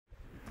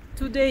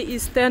Today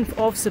is 10th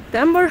of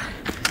September.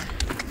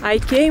 I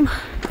came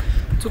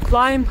to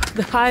climb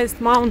the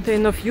highest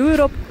mountain of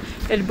Europe,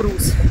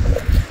 Elbrus.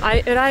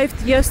 I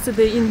arrived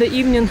yesterday in the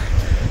evening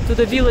to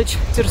the village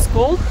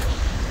Terskol,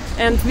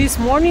 and this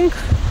morning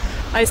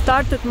I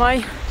started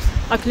my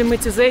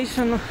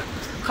acclimatization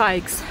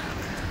hikes.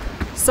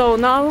 So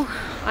now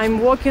I'm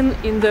walking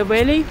in the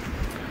valley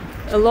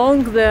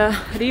along the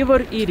river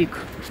Irik.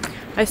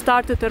 I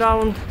started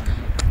around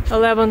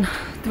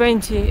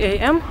 11:20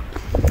 a.m.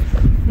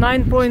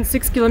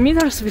 9.6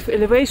 kilometers with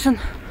elevation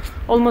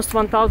almost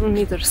 1000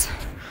 meters.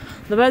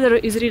 The weather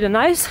is really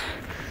nice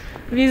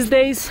these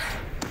days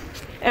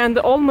and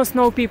almost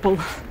no people.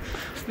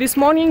 This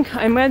morning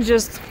I met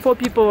just 4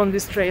 people on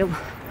this trail.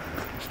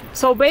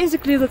 So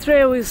basically the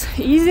trail is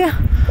easy,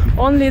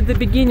 only at the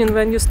beginning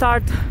when you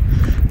start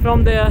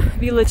from the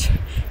village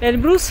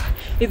Elbrus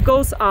it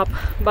goes up,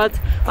 but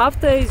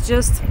after it's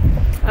just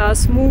a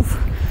smooth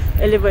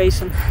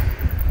elevation.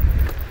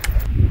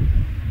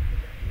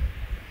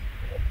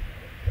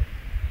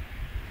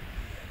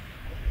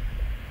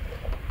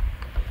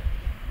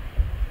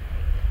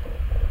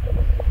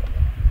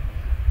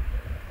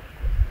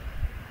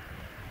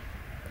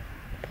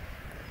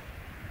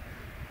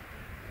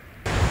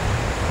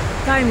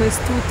 Time is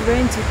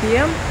 2:20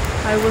 p.m.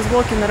 I was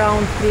walking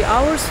around 3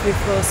 hours with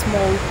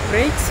small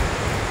breaks.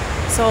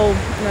 So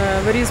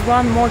there is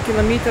 1 more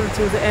kilometer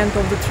to the end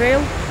of the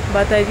trail,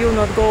 but I will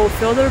not go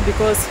further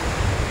because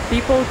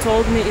people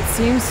told me it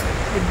seems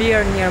a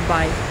bear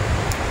nearby.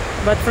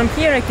 But from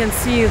here I can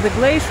see the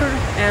glacier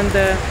and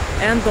the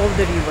end of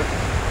the river.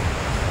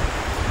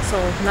 So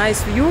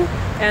nice view,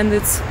 and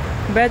it's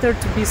better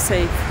to be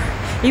safe.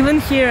 Even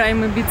here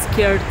I'm a bit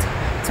scared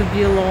to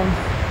be alone,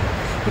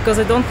 because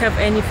I don't have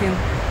anything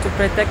to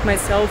protect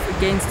myself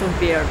against a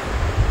bear.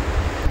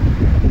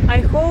 I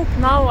hope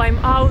now I'm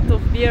out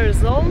of bear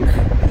zone.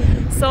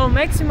 So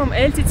maximum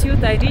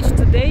altitude I reached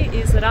today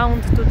is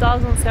around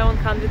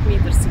 2700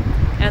 meters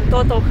and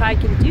total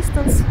hiking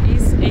distance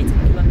is 18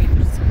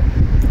 kilometers.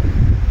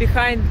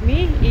 Behind me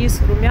is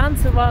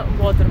Rumyantseva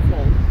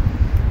waterfall.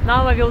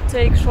 Now I will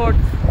take short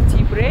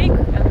tea break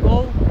and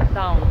go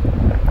down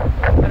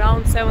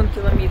around 7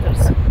 kilometers.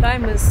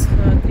 Time is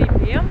 3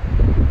 p.m.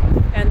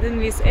 and in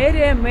this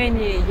area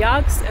many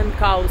yaks and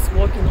cows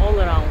walking all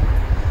around.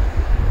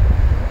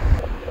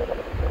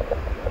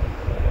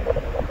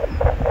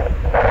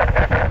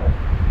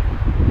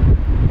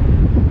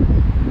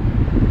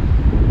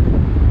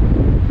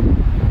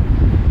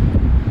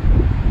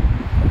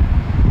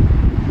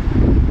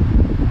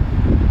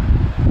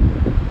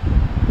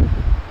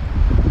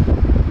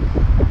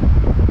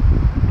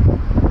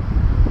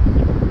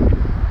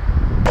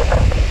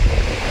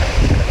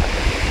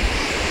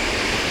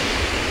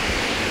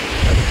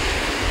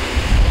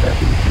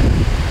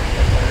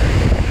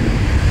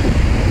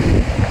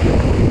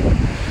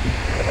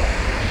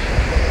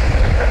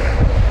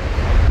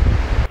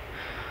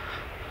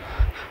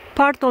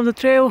 Part of the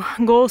trail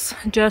goes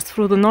just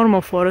through the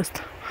normal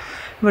forest,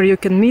 where you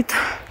can meet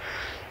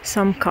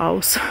some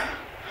cows.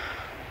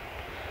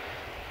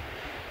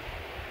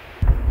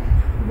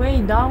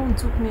 Way down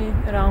took me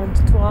around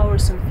 2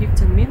 hours and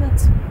 15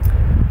 minutes.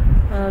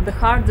 The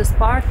hardest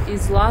part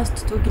is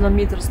last 2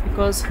 kilometers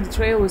because the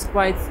trail is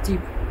quite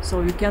steep,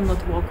 so you cannot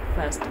walk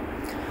fast.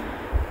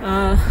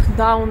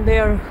 Down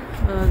there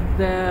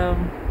the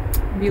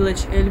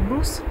village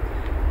Elbrus,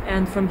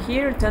 and from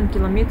here 10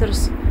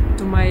 kilometers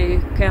to my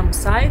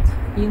campsite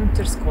in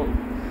Terskol.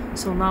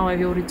 So now I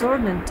will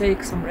return and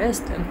take some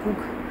rest and cook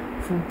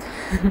food.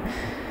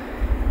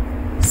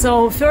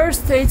 So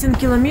first 18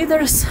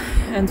 kilometers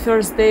and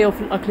first day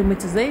of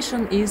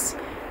acclimatization is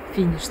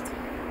finished.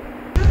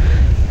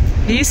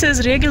 This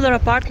is regular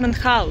apartment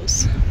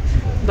house,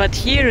 but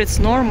here it's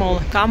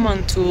normal,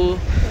 common to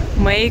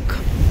make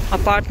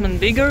apartment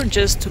bigger,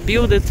 just to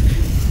build it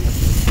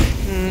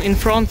in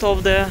front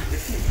of the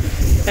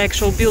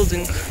actual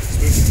building.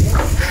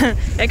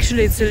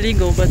 Actually it's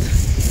illegal, but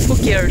who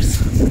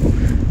cares?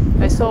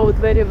 I saw it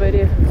very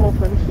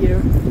often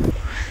here.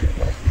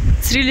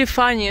 It's really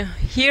funny.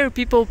 Here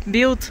people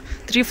build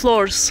 3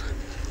 floors,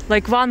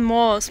 like one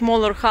more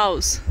smaller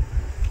house.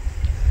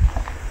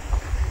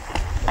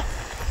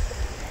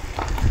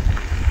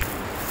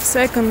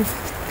 Second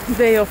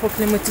day of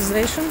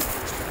acclimatization,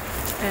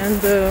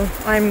 and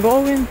I'm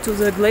going to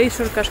the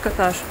glacier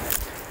Kashkatash.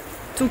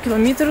 2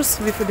 kilometers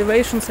with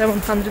elevation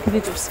 700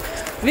 meters.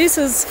 This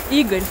is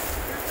Irik,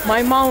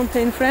 my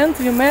mountain friend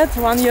we met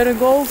 1 year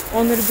ago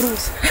on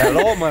Elbrus.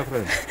 Hello, my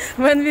friend.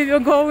 When we were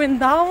going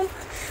down,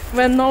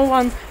 when no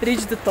one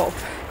reached the top.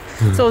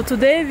 So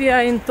today we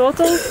are in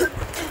total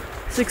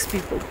 6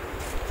 people.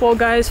 4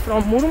 guys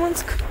from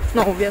Murmansk.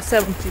 No, we are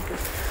 7 people.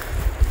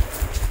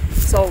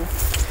 So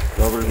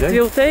it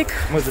will take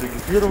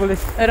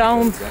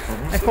around,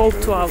 I hope,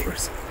 2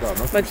 hours.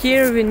 But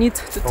here we need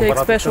to take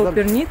special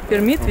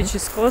permit which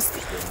is cost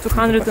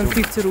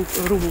 250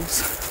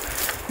 rubles,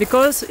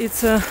 because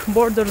it's a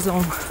border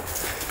zone.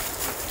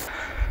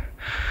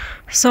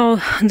 So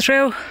the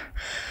trail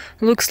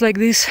looks like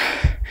this.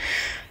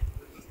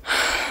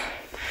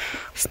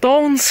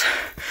 stones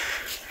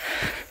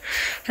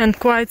and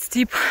quite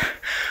steep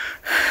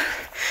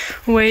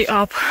way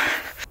up.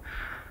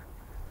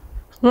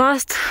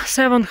 Last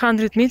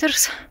 700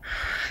 meters,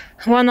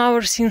 1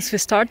 hour since we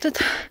started,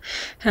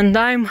 and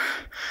I'm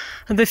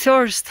the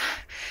first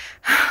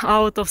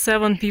out of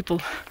 7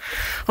 people.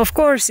 Of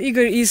course,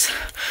 Igor is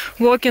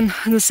walking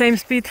the same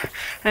speed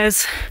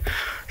as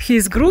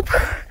his group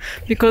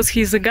because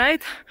he's a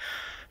guide,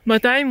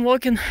 but I'm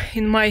walking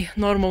in my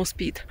normal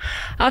speed.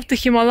 After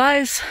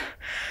Himalayas,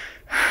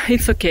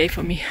 it's okay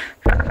for me.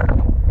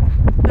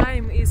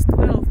 Time is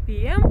 12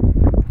 p.m.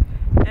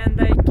 and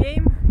I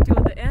came to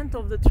the end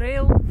of the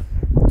trail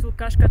to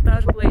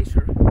Kashkatash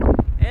glacier.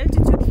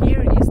 Altitude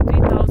here is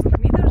 3000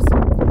 meters.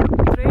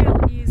 Trail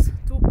is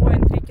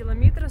 2.3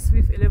 kilometers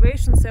with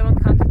elevation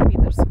 700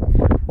 meters.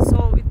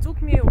 So it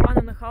took me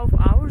 1.5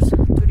 hours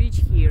to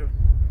reach here.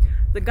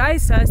 The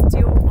guys are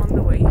still on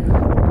the way.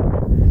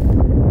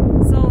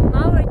 So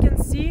now I can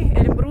see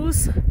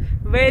Elbrus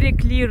very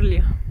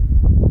clearly.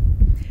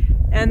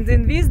 And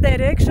in this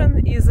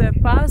direction is a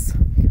pass,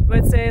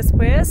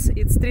 VTsSPS.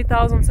 It's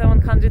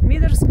 3700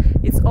 meters.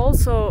 It's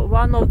also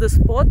one of the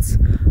spots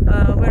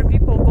where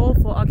people go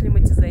for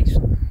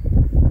acclimatization.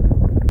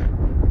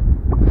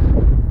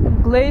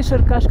 Glacier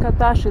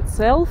Kashkatash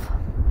itself.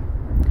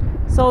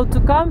 So to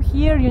come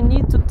here you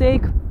need to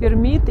take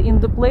permit in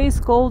the place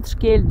called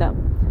Shkelda.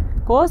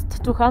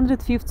 Cost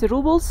 250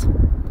 rubles,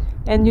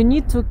 and you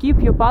need to keep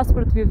your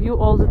passport with you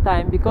all the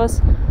time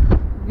because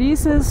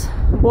this is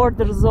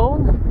border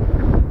zone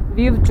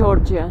with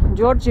Georgia.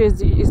 Georgia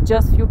is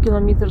just a few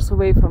kilometers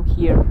away from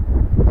here.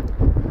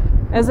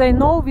 As I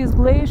know, this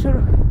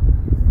glacier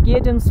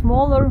getting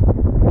smaller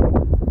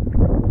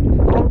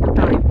all the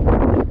time.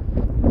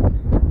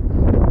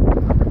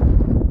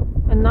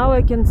 And now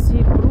I can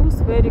see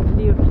Bruce very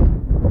clearly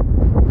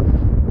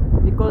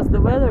because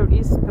the weather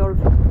is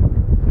perfect.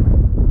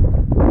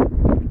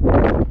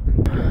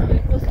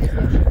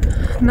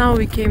 Now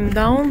we came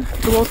down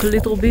to walk a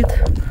little bit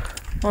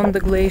on the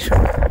glacier,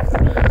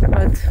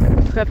 but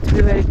you have to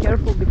be very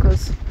careful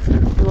because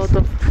a lot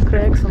of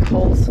cracks and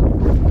holes.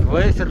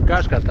 Glacier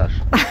Kashkatash.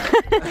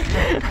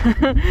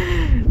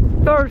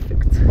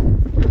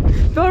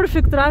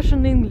 Perfect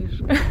Russian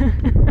English.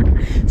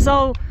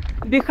 So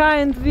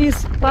behind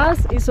this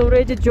pass is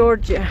already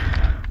Georgia.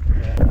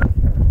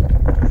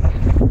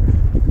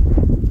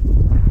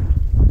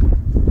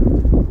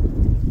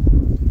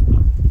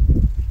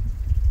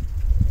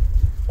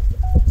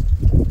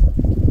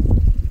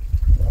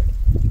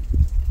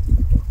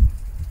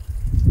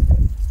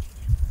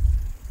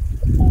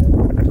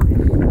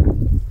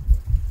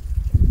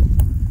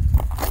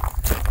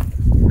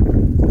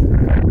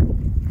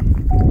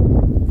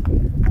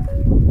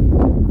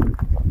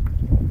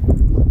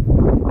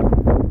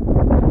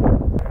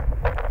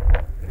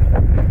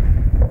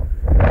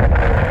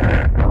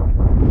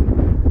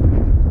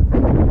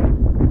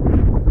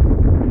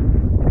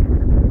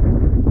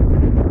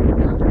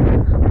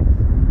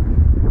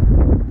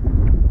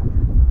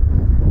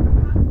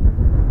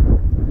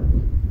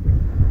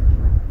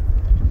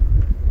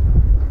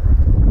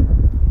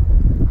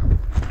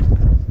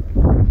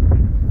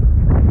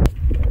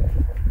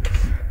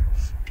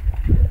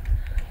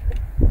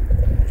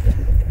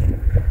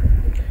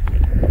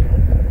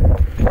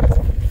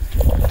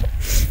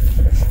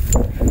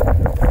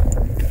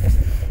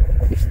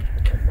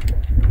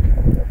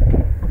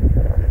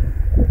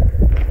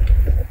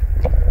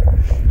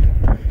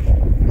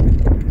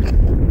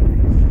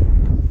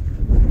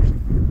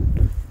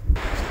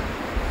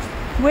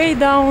 Way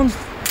down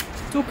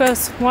took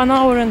us 1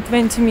 hour and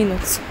 20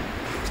 minutes,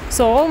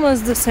 so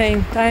almost the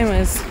same time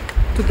as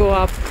to go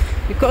up,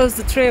 because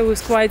the trail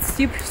is quite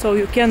steep, so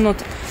you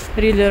cannot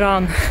really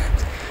run.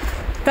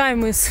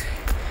 Time is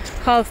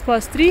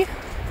 3:30,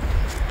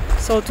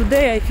 so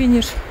today I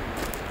finish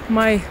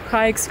my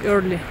hikes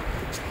early.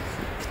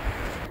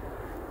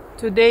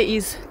 Today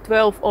is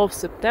 12th of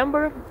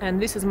September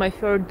and this is my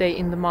third day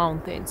in the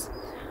mountains.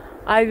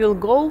 I will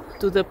go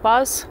to the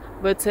pass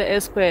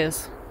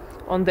VTsSPS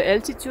on the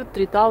altitude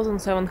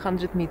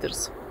 3700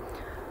 meters.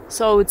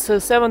 So it's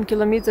 7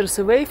 kilometers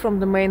away from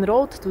the main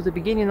road to the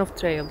beginning of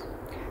trail.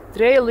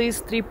 Trail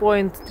is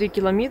 3.3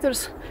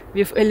 kilometers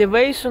with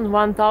elevation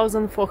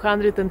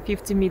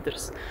 1450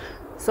 meters.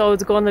 So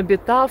it's gonna be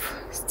tough,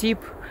 steep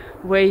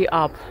way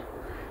up.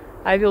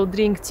 I will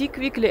drink tea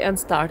quickly and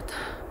start.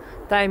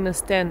 Time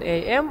is 10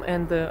 AM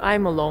and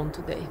I'm alone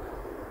today.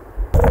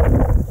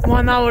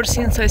 1 hour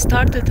since I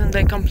started and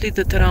I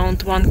completed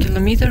around 1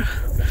 kilometer.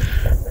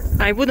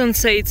 I wouldn't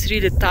say it's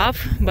really tough,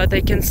 but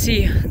I can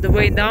see the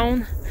way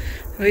down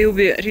will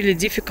be really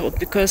difficult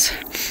because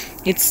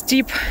it's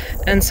steep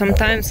and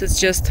sometimes it's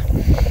just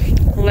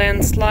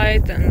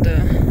landslide and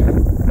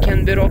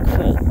can be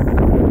rockfall.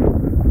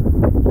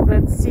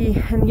 Let's see.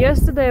 And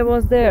yesterday I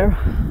was there,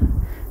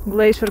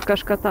 Glacier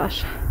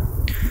Kashkatash.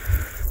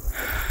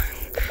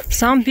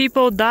 Some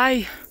people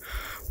die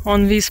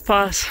on this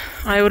pass.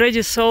 I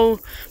already saw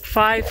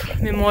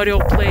 5 memorial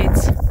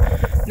plates.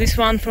 This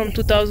one from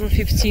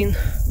 2015.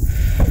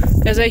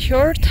 As I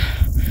heard,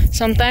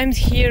 Sometimes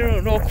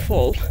here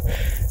rockfall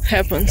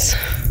happens,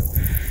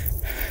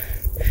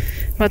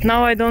 but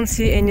now I don't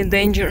see any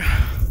danger.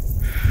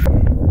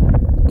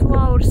 2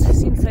 hours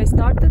since I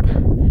started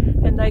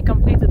and I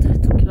completed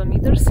 2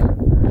 kilometers,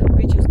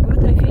 which is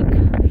good, I think.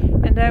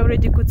 And I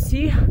already could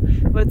see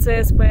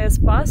VTsSPS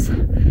pass.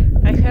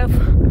 I have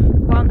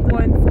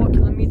 1.4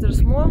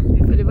 kilometers more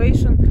with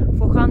elevation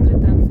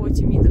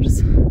 440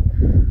 meters.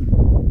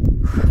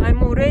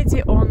 I'm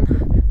already on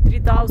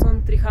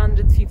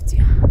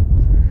 3,350.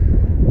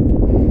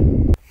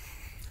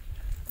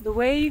 The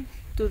way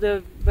to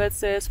the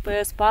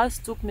VTsSPS pass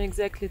took me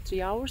exactly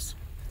 3 hours.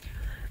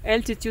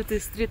 Altitude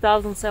is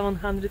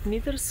 3,700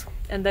 meters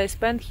and I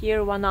spent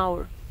here 1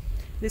 hour.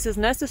 This is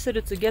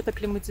necessary to get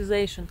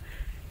acclimatization.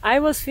 I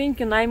was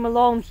thinking I'm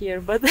alone here,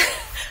 but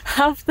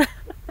after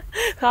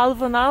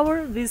half an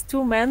hour these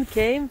 2 men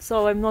came,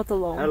 so I'm not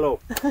alone. Hello.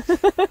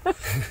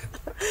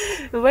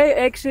 We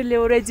actually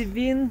already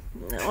been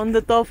on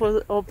the top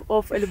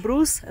of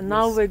Elbrus and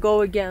now we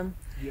go again.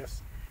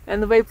 Yes.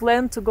 And they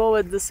plan to go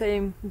at the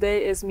same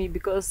day as me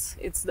because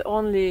it's the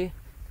only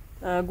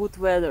good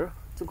weather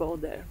to go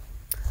there.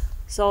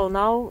 So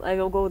now I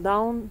will go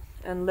down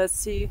and let's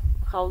see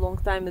how long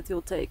time it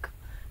will take.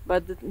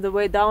 But the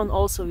way down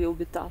also will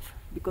be tough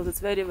because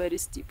it's very, very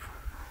steep.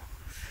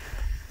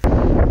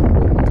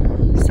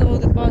 So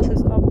the pass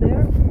is up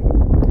there.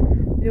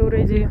 We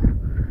already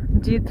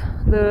did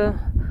the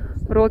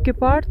rocky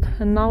part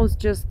and now it's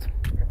just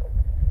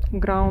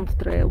ground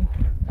trail.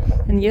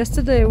 And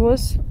yesterday I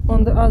was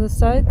on the other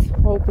side,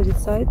 opposite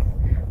side,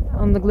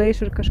 on the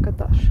glacier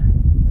Kashkatash.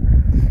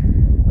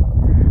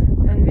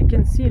 And we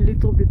can see a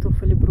little bit of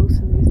Elbrus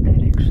in this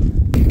direction.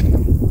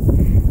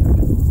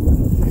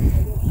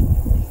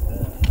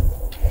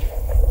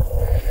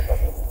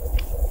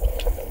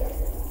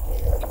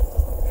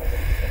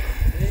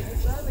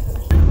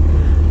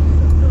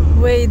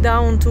 Way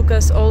down took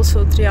us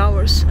also 3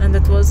 hours and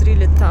it was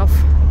really tough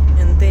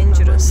and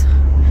dangerous.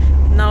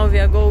 Now we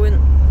are going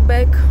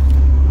back.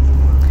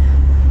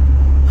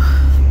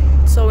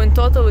 So in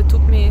total it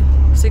took me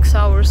 6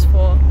 hours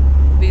for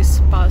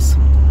this pass.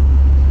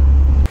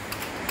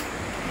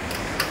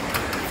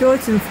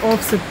 13th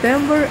of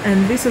September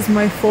and this is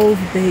my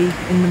 4th day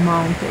in the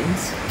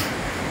mountains.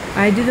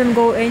 I didn't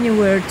go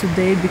anywhere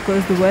today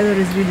because the weather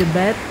is really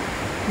bad.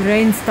 The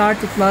rain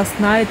started last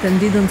night and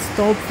didn't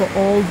stop for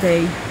all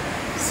day.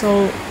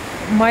 So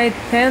my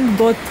tent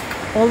got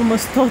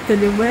almost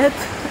totally wet.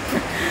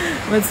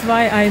 That's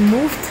why I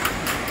moved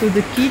to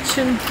the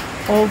kitchen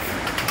of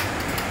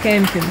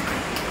camping.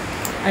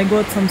 I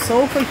got some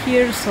sofa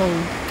here, so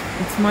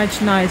it's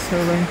much nicer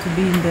when to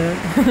be in the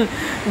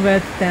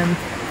wet tent.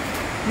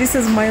 This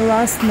is my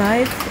last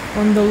night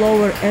on the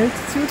lower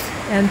altitude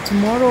and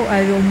tomorrow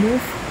I will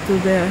move to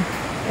the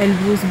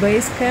Elbrus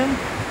base camp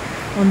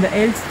on the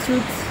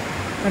altitude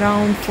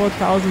around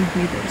 4,000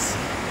 meters.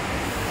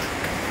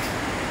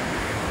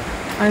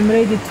 I'm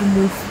ready to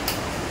move.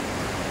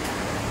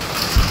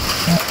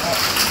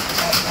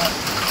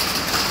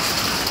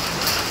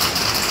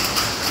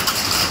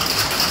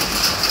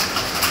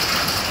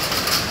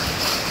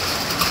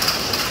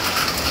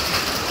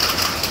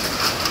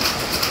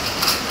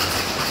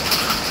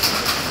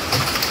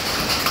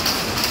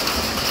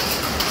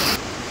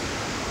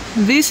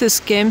 This is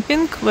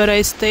camping where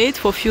I stayed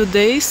for a few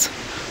days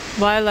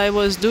while I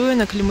was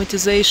doing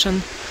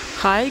acclimatization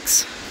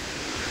hikes,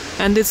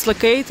 and it's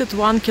located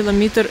 1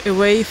 kilometer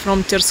away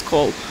from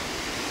Terskol.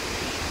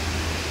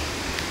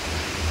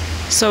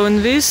 So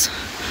in this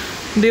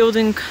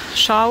building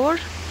shower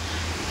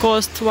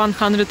cost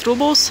 100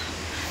 rubles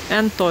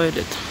and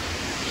toilet.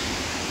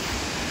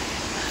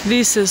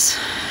 This is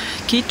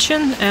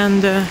kitchen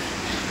and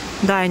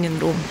dining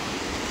room.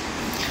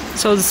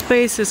 So the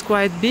space is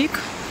quite big.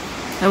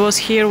 I was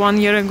here 1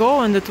 year ago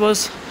and it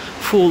was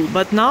full,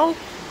 but now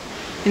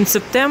in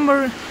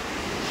September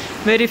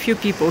very few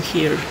people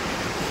here.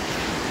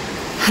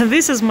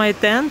 This is my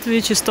tent,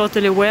 which is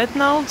totally wet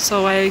now,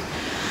 so I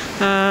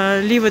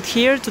leave it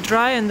here to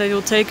dry and I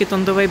will take it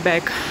on the way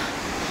back.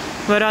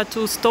 There are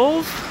 2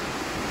 stoves,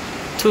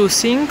 2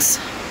 sinks,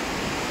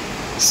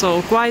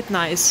 so quite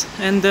nice,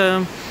 and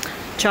a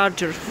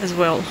charger as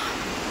well.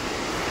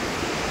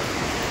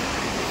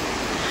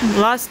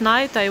 Last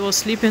night I was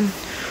sleeping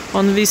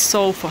on this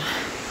sofa.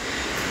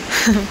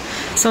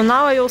 So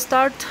now I will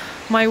start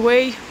my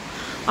way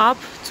up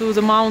to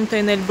the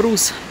mountain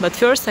Elbrus, but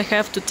first I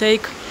have to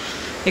take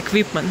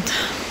equipment.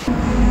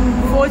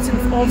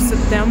 14th of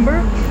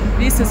September,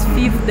 this is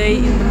 5th day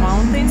in the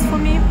mountains for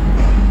me,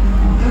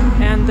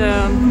 and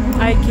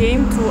I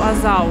came to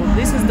Azau.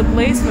 This is the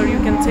place where you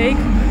can take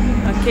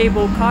a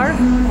cable car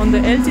on the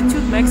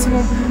altitude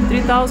maximum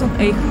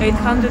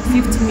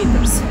 3,850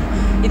 meters.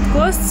 It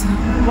costs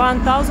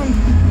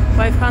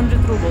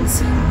 1,500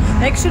 rubles.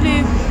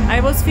 Actually, I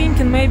was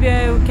thinking maybe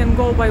I can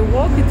go by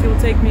walk, it will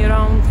take me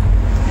around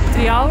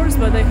 3 hours,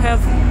 but I have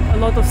a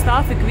lot of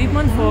stuff,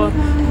 equipment for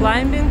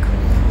climbing,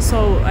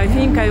 so I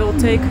think I will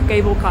take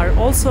cable car.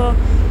 Also,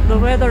 the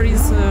weather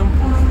is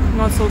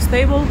not so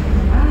stable,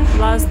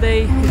 Last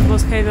day it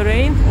was heavy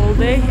rain all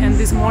day and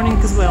this morning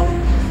as well.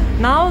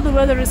 Now the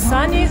weather is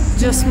sunny,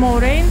 just small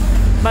rain,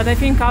 but I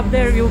think up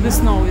there will be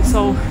snowy.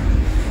 So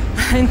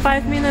in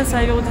 5 minutes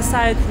I will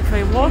decide if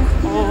I walk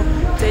or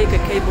take a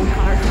cable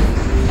car.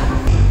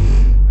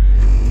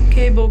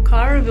 Cable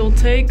car will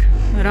take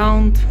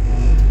around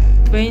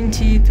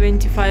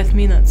 20-25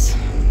 minutes.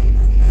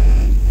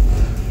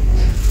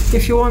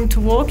 If you want to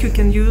walk, you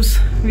can use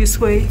this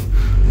way,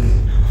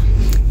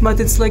 but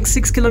it's like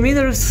 6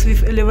 kilometers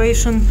with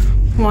elevation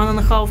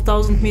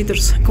 1,500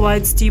 meters,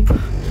 quite steep.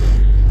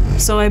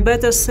 So I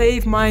better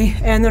save my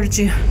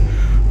energy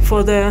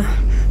for the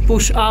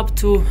push up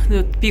to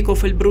the peak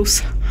of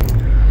Elbrus.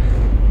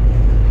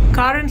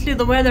 Currently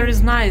the weather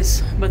is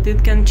nice, but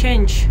it can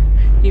change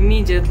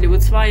immediately.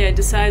 That's why I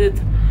decided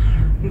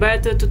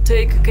better to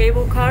take a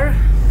cable car,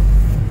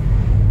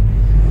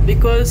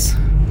 because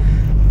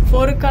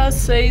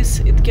forecast says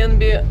it can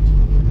be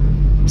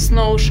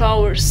snow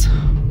showers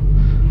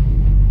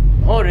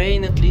or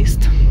rain at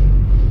least.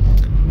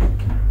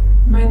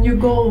 When you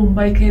go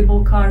by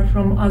cable car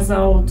from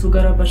Azao to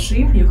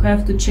Garabashi, you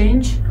have to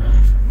change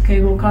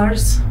cable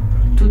cars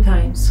 2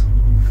 times.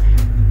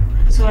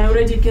 So I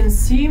already can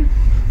see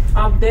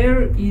up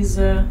there is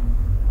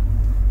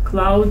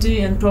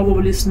cloudy and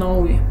probably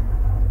snowy,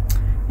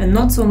 and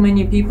not so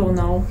many people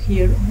now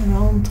here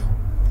around.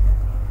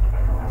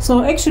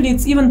 So actually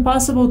it's even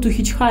possible to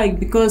hitchhike,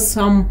 because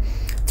some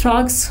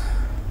trucks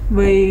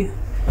they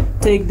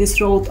take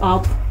this road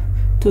up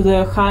to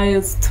the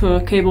highest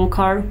cable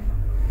car,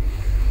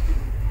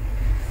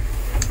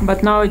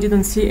 but now I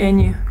didn't see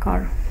any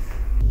car.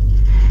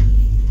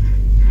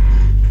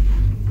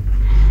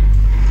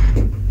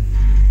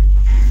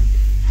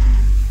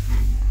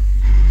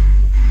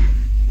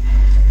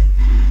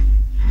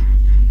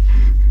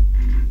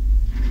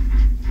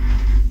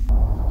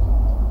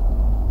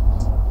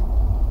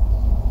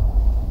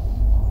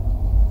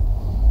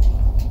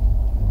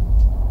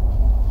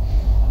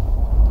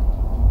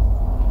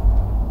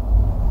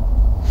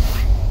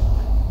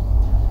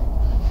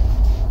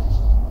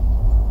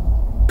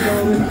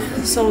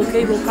 So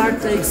cable car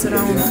takes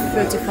around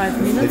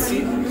 35 minutes.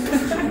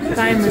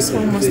 Time is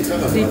almost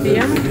 3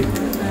 p.m.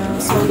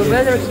 So the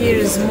weather here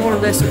is more or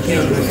less okay.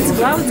 It's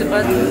cloudy,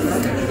 but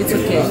it's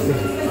okay.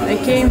 I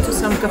came to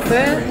some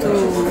cafe to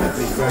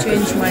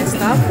change my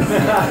stuff, to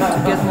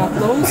get more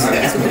clothes,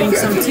 to drink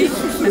some tea,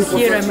 and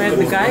here I met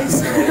the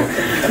guys,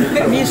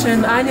 Misha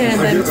and Anya,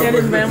 and I'm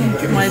telling them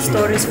my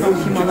stories from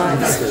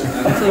Himalayas.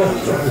 So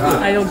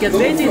I will get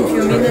ready in a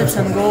few minutes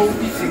and go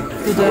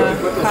to the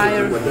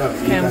higher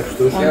camp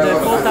on the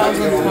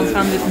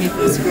 4,100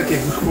 meters.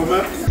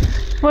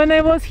 When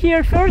I was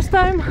here first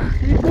time,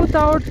 we put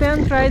our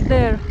tent right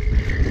there.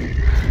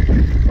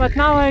 But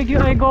now I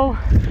go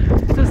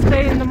to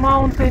stay in the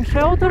mountain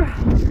shelter.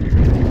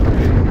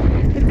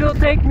 It will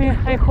take me,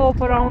 I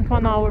hope, around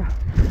 1 hour.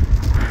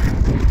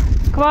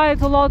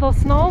 Quite a lot of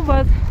snow,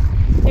 but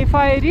if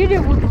I really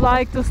would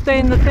like to stay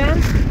in the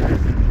tent,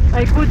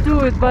 I could do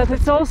it, but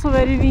it's also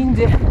very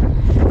windy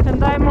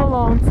and I'm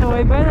alone, so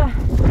I better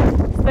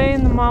stay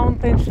in the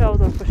mountain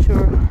shelter for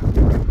sure.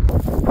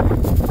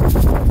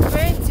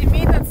 20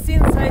 minutes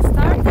since I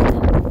started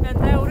and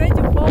I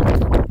already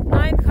walked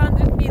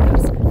 900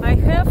 meters. I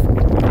have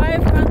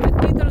 500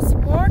 meters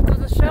more to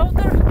the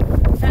shelter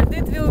and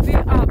it will be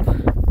up.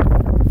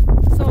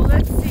 So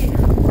let's see.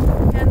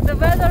 And the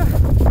weather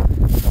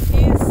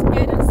is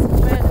getting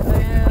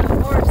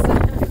worse.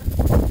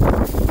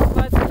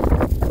 But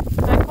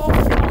I hope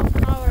in half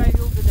an hour I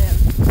will be there.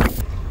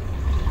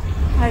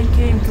 I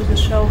came to the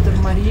shelter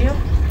Maria,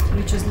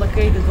 which is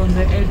located on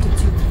the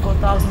altitude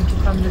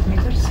 4,200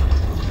 meters.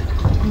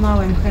 Now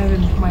I'm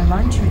having my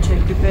lunch, which I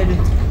prepared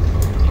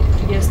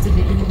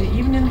yesterday in the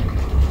evening,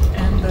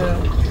 and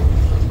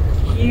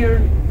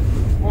here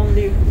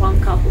only one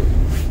couple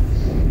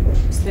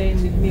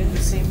staying with me at the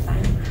same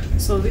time.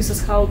 So this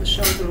is how the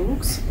shelter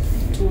looks,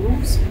 2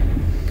 rooms.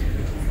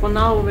 For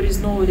now there is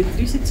no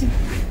electricity.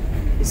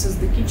 This is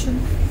the kitchen,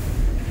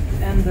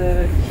 and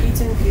the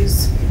heating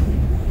is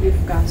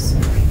with gas.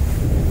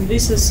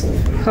 This is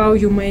how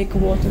you make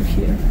water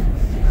here.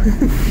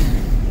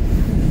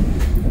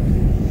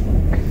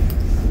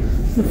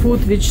 The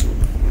food which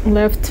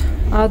left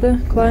other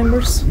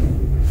climbers.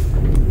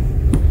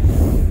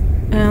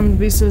 And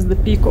this is the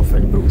peak of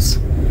Elbrus.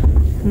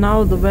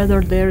 Now the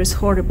weather there is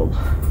horrible.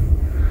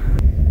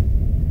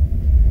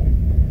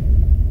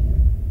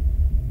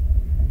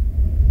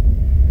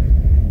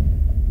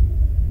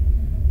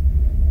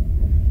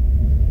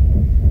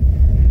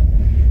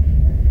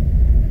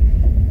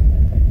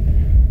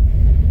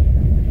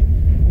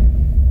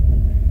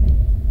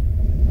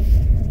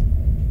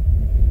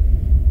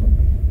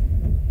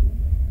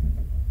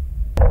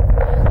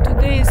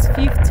 Today is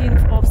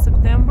 15th of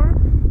September,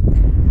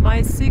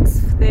 my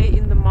 6th day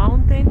in the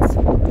mountains,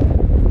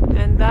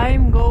 and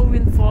I'm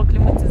going for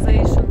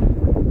acclimatization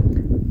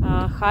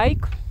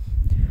hike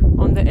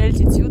on the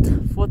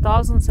altitude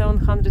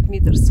 4,700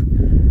 meters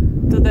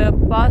to the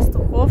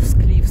Pastuchov's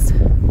cliffs.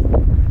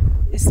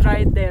 It's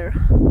right there.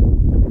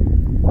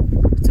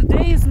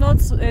 Today is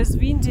not as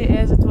windy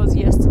as it was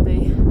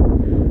yesterday.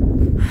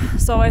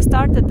 So I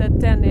started at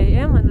 10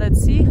 a.m. and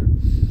let's see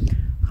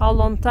how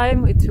long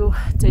time it will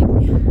take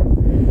me.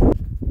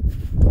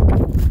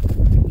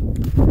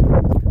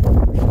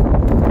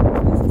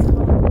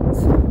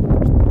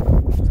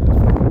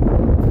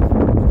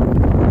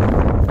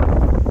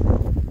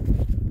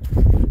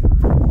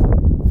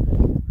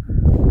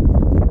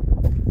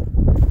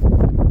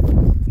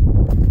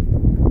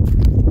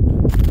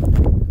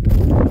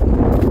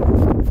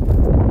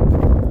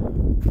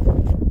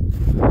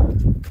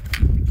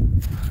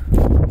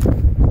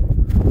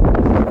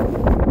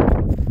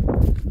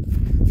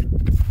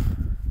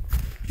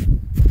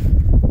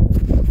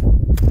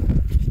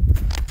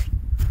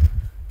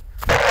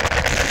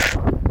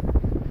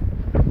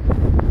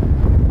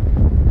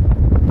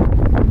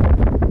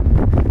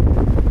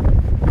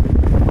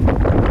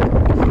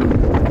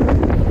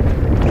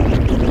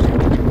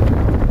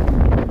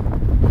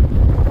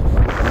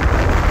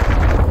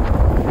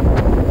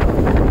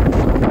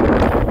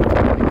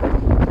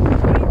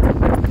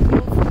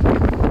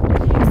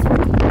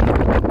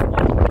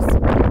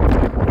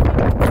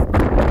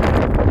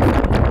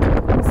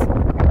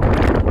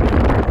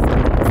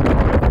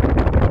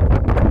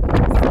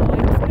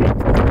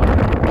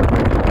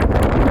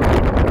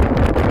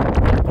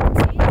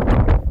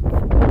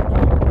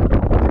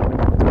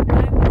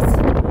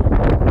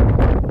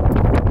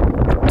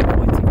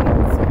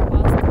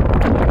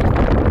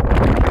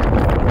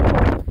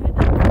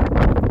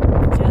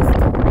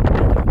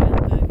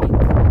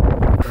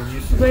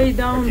 Way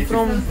down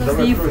from the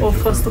cliff of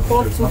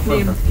Kashkatash took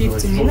me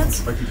 50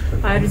 minutes.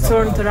 I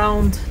returned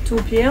around 2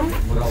 p.m.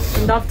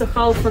 and after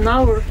half an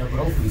hour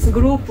a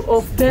group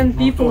of 10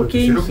 people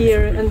came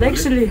here, and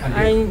actually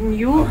I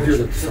knew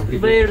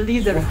their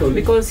leader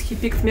because he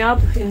picked me up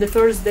in the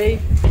first day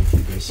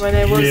when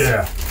I was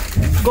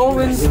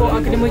going for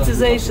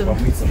acclimatization.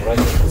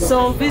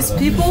 So these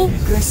people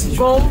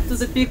go to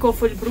the peak of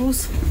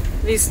Elbrus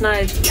this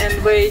night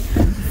and they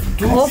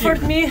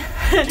offered me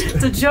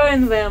to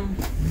join them.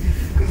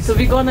 So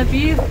we're gonna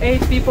be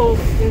 8 people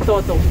in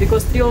total,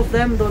 because 3 of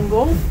them don't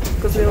go,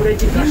 because they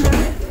already been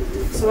there.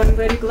 So I'm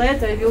very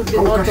glad I will be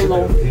not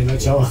alone.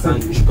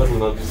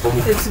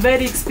 It's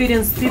very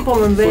experienced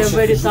people and they are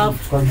very tough.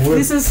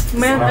 This is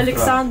man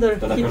Alexander.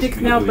 He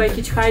picked me up by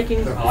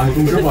hitchhiking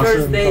the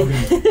first day.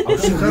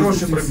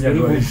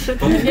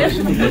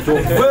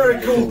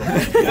 Very cool,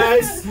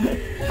 nice.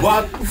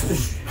 What?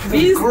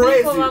 These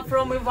people are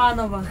from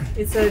Ivanovo.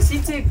 It's a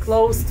city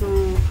close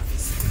to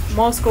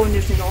Moscow,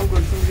 Nizhny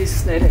Novgorod, in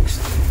this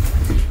direction.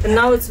 And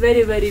now it's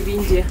very, very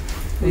windy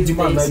these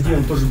days.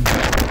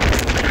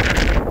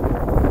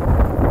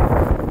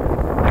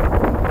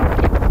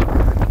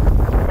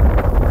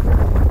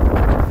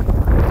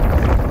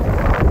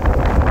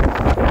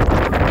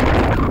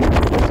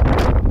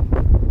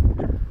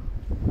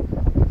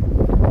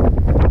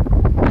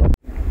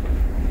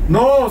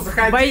 Ну,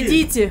 заходи!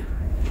 Войдите!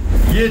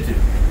 Едете!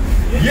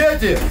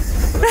 Едете!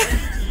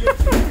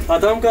 А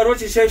там,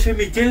 короче, сейчас еще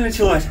метель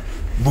началась.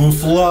 Ну,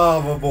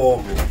 слава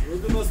богу!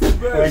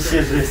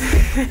 Вообще жесть.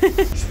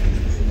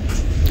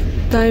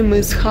 Time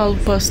is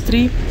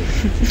 3:30.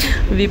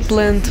 We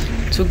planned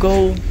to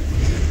go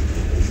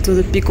to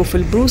the peak of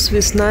Elbrus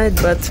this night,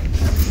 but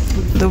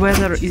the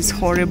weather is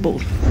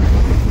horrible.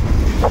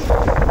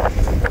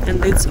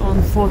 And it's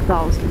on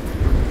 4,000.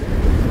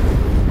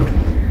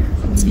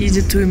 It's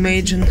easy to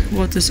imagine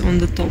what is on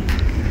the top.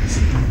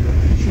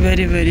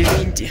 Very, very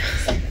windy.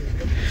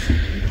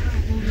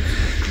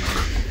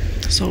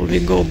 So we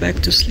go back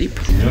to sleep.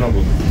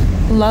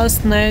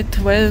 Last night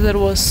weather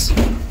was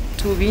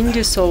too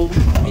windy, so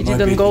we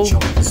didn't go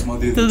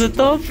to the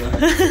top.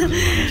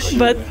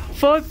 But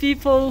 4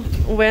 people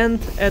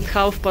went at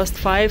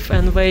 5:30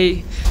 and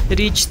they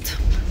reached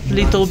a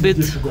little bit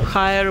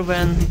higher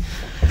than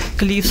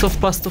cliffs of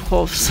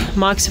Pastuchovs,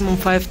 maximum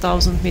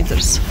 5,000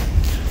 meters.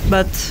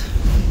 But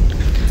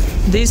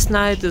this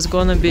night is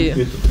gonna be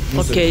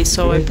okay,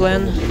 so I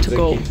plan to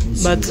go.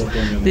 But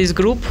this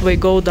group, they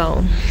go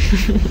down.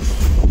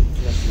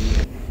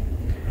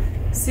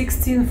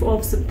 16th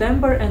of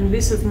September, and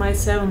this is my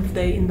 7th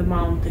day in the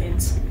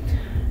mountains.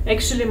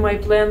 Actually, my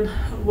plan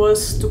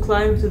was to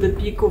climb to the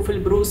peak of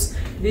Elbrus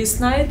this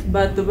night,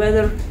 but the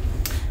weather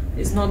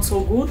is not so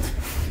good.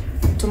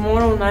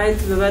 Tomorrow night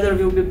the weather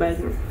will be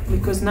better,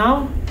 because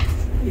now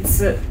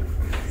it's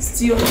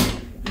still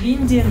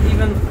windy and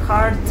even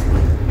hard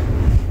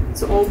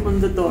to open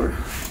the door.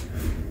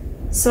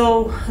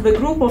 So the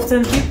group of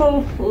 10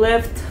 people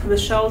left the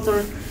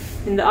shelter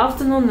in the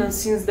afternoon, and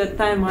since that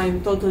time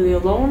I'm totally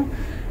alone.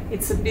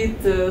 It's a bit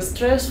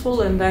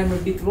stressful and I'm a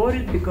bit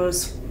worried,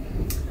 because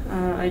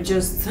I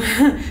just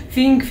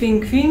think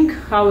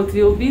how it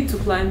will be to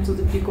climb to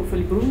the peak of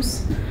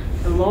Elbrus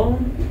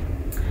alone.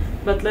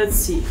 But let's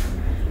see.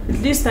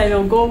 At least I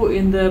will go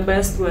in the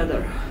best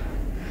weather.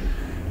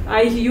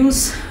 I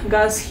use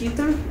gas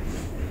heater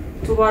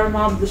to warm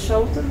up the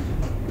shelter,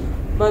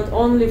 but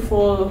only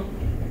for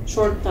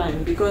short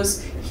time,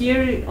 because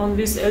here on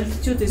this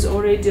altitude is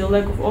already a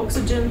lack of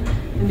oxygen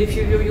and if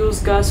you use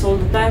gas all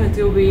the time, it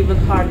will be even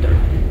harder.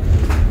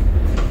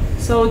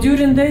 So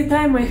during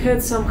daytime I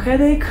had some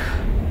headache,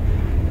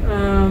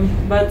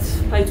 but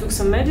I took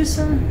some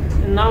medicine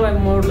and now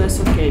I'm more or less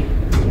okay.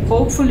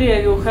 Hopefully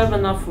I will have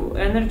enough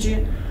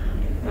energy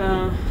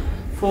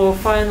for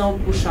final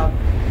push-up.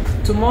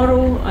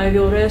 Tomorrow I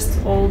will rest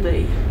all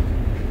day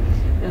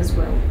as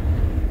well.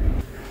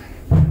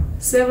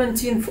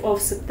 17th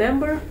of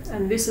September,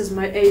 and this is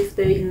my 8th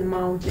day in the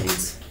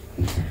mountains.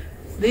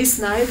 This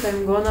night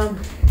I'm gonna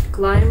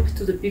climb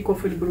to the peak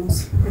of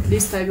Elbrus. At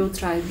least I will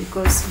try,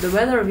 because the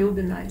weather will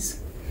be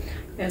nice,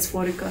 as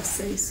forecast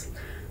says.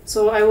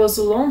 So I was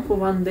alone for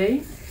one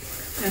day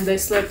and I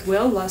slept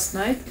well last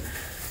night,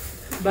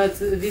 but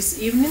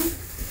this evening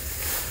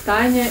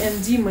Tanya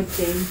and Dima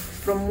came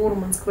from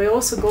Murmansk. We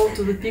also go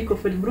to the peak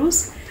of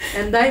Elbrus,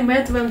 and I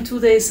met them 2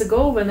 days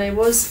ago when I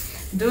was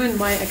doing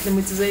my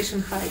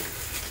acclimatization hike.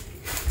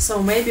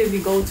 So maybe we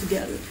go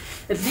together.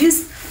 At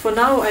least for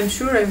now I'm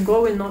sure I'm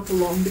going not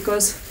alone,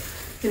 because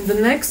in the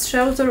next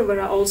shelter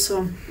there are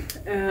also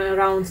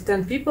around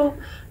 10 people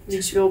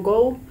which will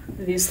go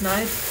this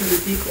night to the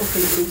peak of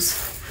Elbrus.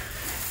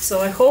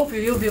 So I hope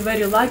you will be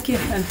very lucky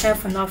and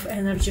have enough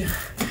energy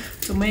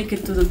to make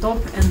it to the top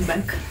and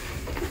back.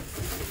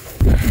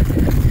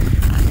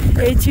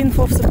 18th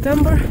of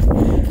September.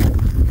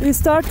 We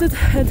started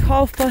at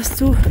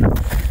 2:30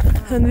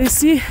 and we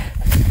see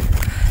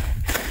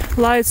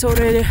lights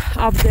already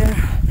up there.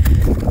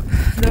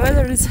 The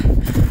weather is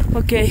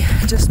okay,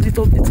 just a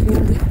little bit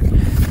windy.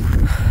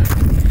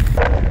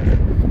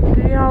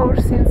 3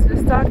 hours since we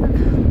started,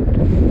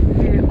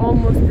 we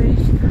almost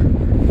reached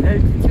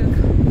altitude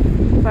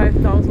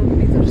 5,000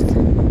 meters.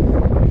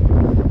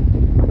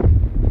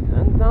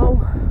 And now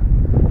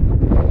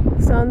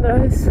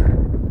sunrise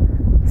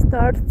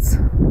starts.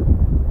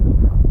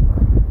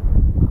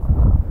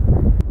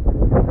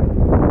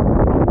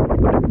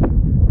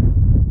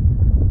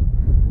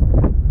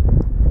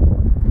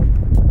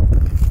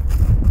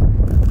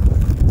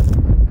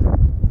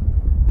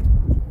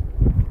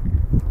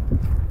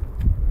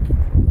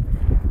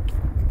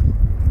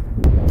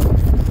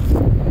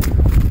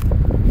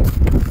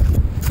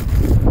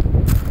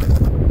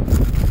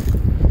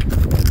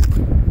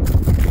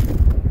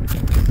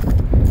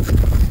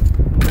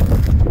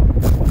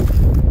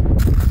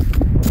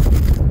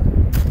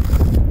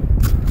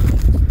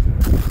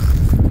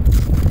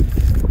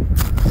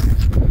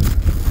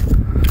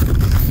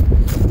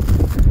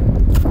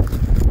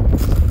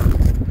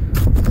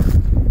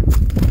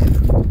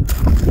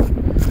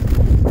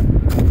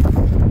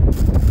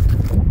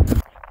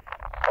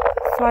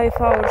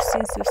 Hours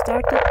since we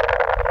started.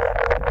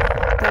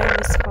 Time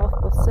is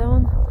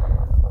 7:30.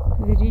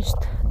 We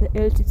reached the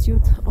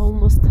altitude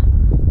almost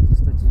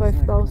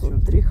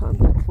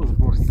 5,300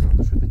 meters.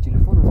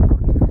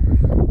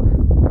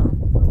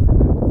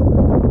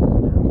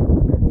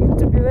 Need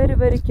to be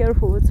very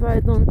careful. That's why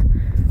I don't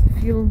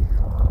film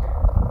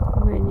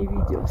many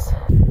videos.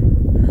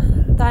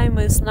 Time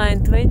is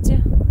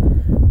 9:20.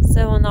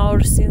 7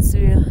 hours since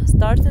we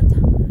started,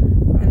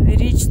 and we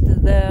reached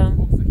the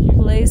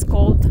place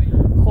called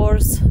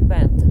Horse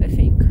Bend, I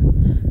think.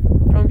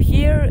 From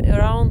here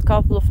around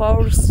couple of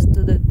hours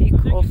to the peak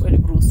of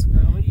Elbrus.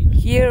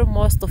 Here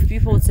most of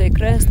people take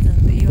rest,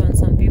 and even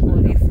some people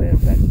leave their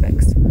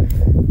backpacks.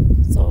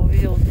 So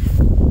we'll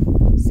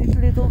sit a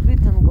little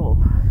bit and go.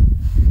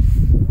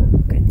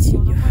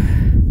 Continue.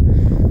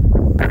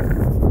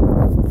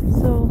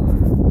 So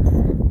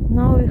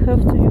now we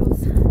have to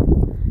use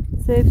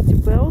safety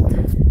belt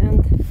and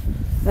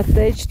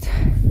attached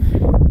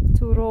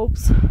 2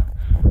 ropes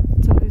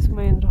to this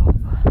main rope.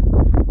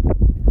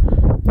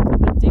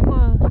 But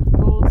Dima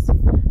goes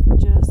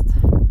just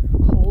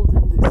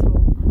holding this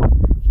rope.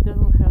 He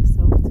doesn't have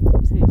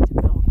safety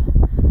belt.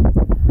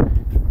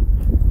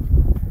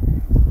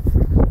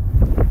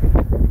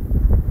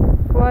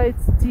 Quite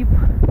steep.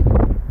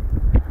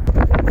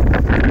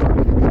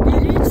 We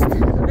reached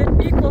the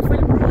peak of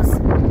Elbrus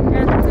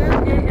at 10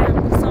 AM.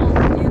 So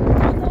in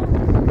total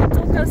it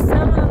took us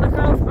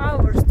 7.5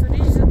 hours to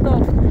reach the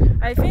top.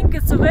 I think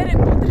it's a very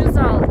good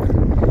result.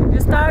 We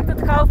started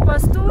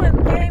 2:30 and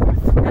came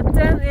at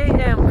 10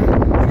 AM.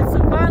 It's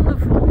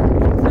wonderful.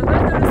 The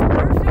weather is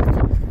perfect.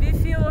 We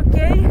feel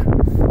okay,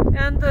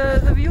 and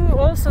the view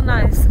also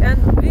nice. And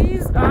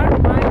these are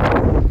my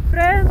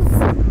friends,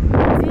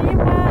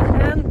 Dima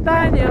and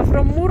Tanya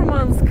from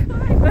Murmansk.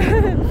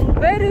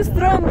 Very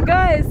strong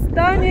guys.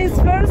 Tanya is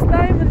first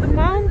time in the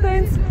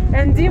mountains,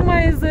 and Dima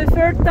is the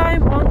third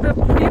time on the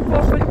peak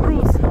of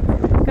Elbrus.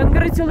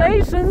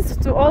 Congratulations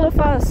to all of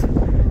us.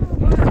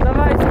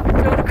 Давайте,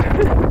 пятерка.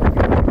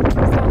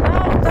 So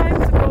now time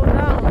to go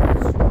down.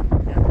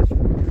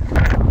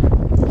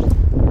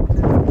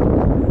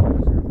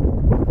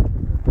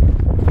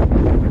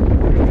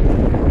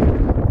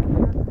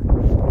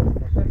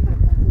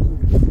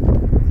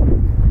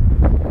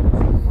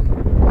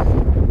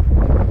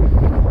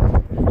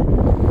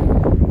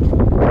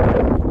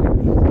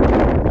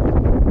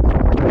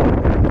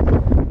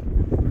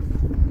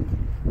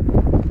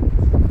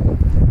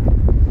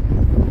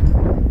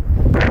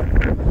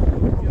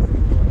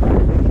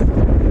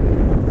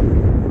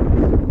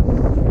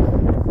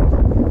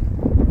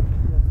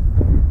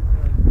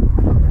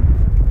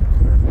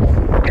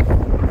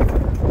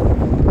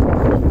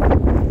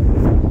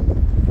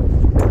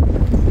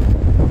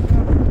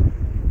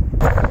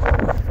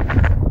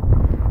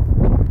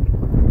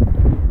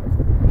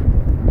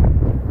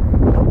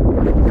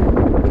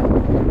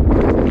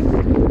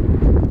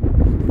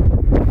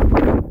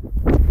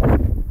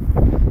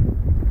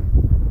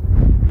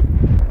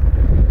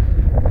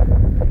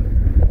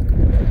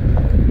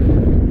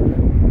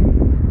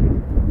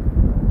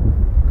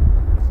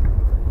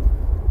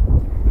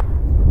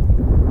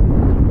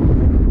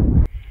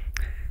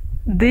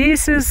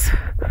 This is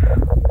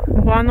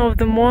one of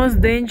the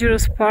most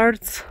dangerous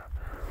parts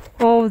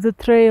of the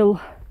trail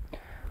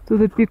to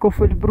the peak of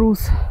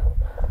Elbrus,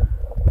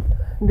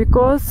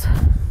 because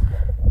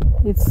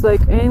it's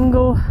like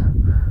angle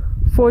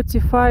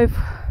 45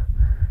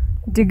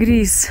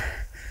 degrees.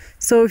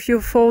 So if you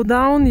fall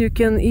down, you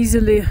can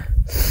easily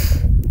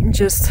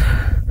just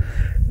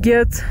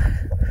get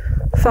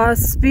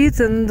fast speed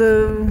and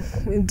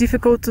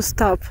difficult to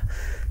stop.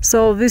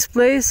 So this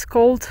place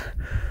called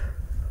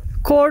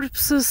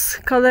Corpses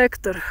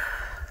Collector.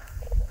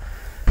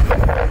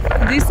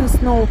 This is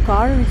snow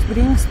car which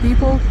brings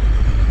people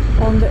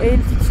on the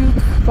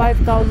altitude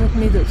 5,000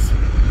 meters.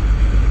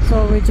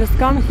 So we just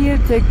come here,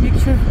 take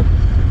picture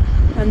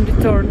and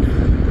return.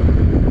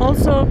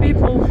 Also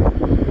people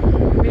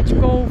which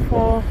go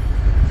for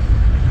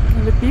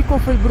the peak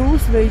of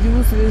Elbrus, they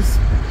use this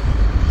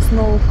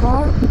snow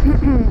car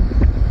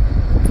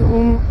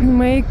to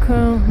make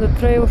the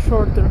trail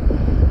shorter.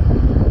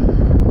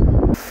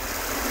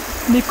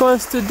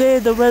 Because today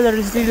the weather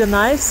is really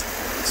nice,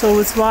 so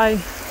it's why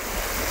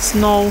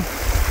snow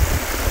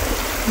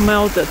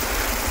melted.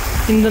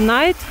 In the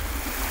night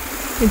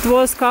it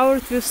was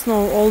covered with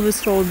snow, all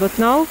this road, but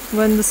now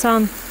when the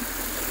sun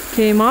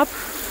came up,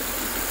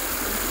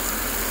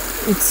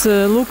 it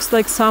looks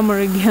like summer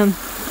again.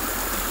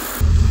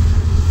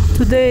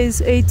 Today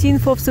is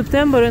 18th of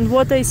September, and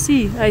what I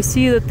see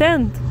the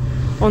tent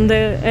on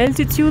the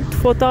altitude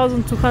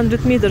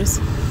 4,200 meters.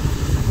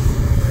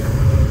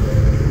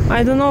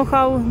 I don't know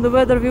how the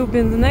weather will be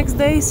in the next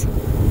days,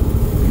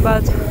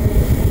 but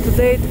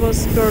today it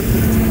was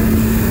perfect.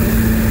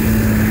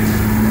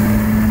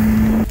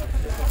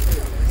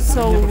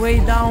 So way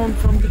down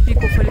from the peak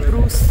of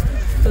Elbrus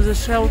to the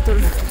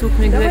shelter took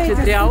me exactly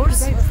 3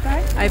 hours.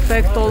 I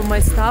packed all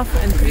my stuff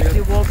and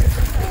quickly walked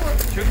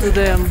to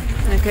the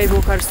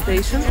cable car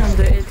station on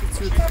the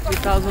altitude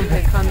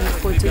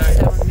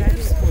 3,847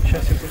 meters.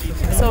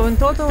 So in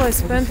total I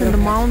spent in the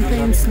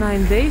mountains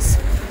 9 days,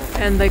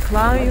 and I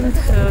climbed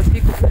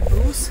peak of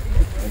Elbrus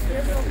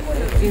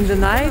in the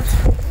night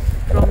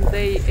from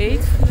day 8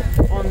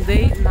 on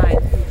day 9.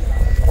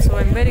 So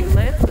I'm very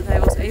glad that I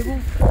was able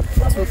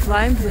to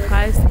climb the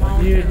highest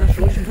mountain in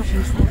Africa.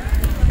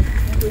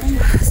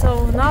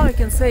 So now I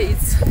can say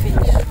it's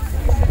finished.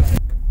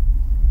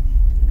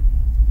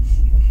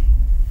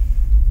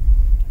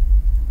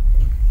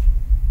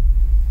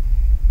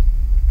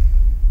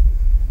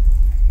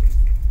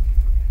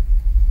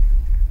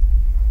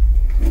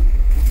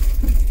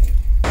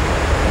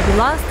 The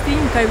last thing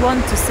I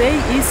want to say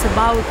is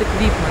about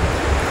equipment.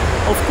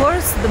 Of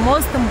course, the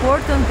most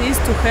important is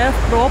to have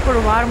proper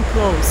warm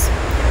clothes.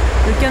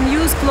 You can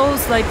use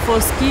clothes like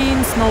for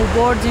skiing,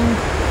 snowboarding,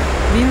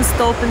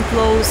 wind-stopping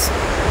clothes.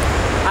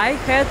 I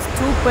had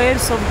 2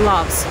 pairs of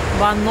gloves,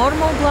 one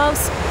normal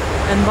gloves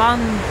and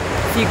one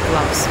thick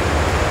gloves.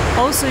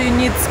 Also you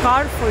need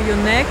scarf for your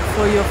neck,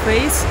 for your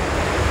face.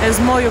 As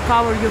more you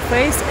cover your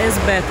face, as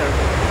better.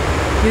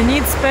 You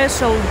need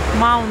special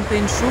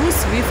mountain shoes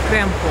with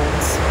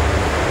crampons.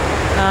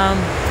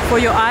 For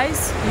your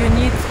eyes you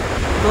need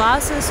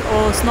glasses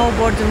or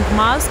snowboarding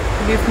mask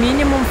with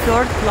minimum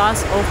 3rd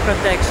class of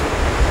protection.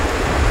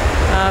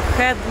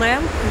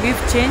 Headlamp with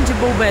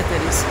changeable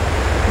batteries.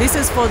 This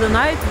is for the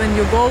night when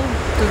you go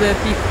to the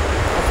peak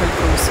of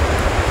Elbrus.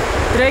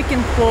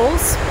 Trekking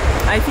poles.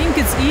 I think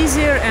it's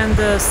easier and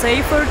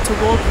safer to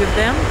walk with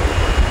them,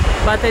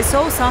 but I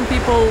saw some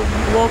people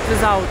walk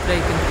without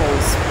trekking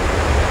poles.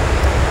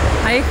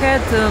 I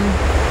had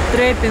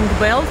trapping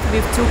belt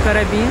with 2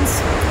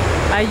 carabines.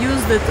 I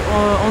used it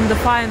on the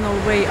final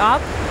way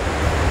up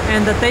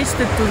and attached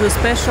it to the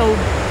special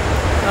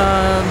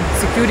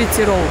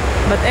security rope.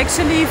 But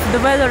actually, if the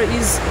weather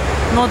is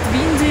not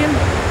windy,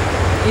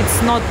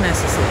 it's not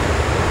necessary.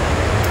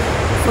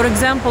 For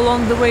example,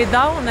 on the way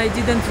down I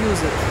didn't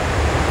use it.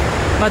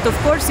 But of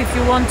course, if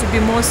you want to be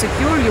more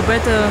secure, you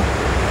better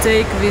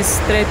take this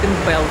strapping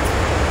belt.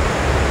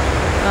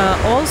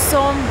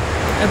 Also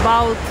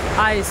about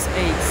ice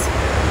axe.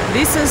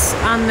 This is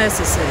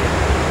unnecessary,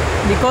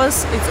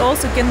 because it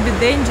also can be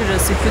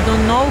dangerous if you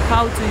don't know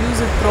how to use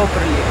it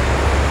properly.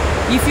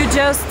 If you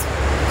just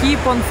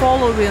keep on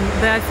following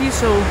the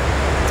official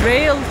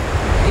trail,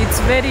 it's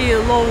very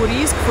low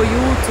risk for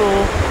you to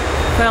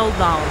fall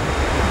down.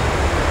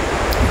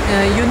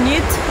 You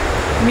need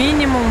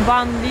minimum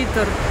 1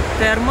 liter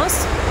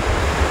thermos.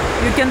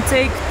 You can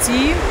take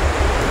tea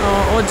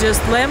or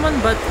just lemon,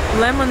 but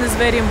lemon is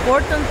very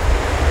important.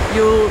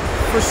 You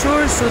for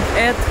sure should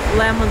add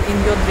lemon in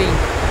your drink.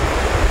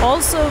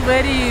 Also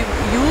very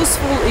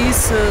useful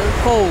is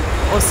Coke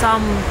or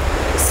some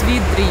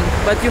sweet drink,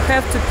 but you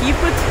have to keep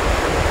it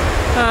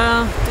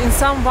in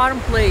some warm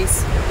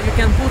place. You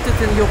can put it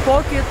in your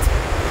pocket,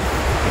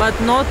 but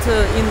not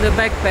in the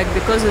backpack,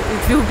 because it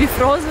will be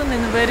frozen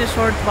in a very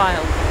short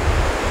while.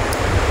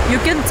 You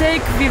can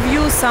take with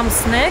you some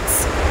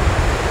snacks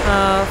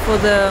for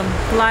the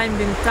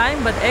climbing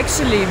time, but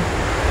actually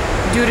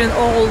during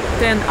all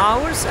 10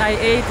 hours I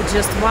ate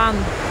just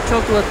 1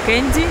 chocolate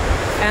candy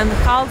and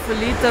half a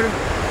liter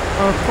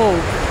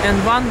Coke. and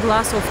 1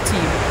 glass of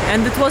tea,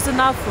 and it was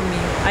enough for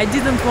me. I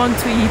didn't want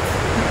to eat.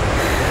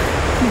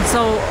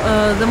 So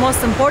the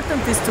most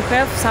important is to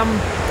have some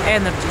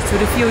energy, to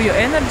refuel your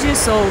energy,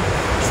 so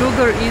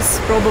sugar is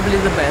probably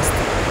the best.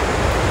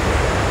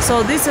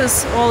 So this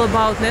is all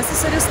about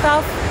necessary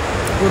stuff.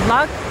 Good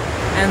luck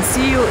and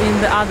see you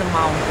in the other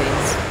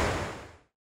mountains.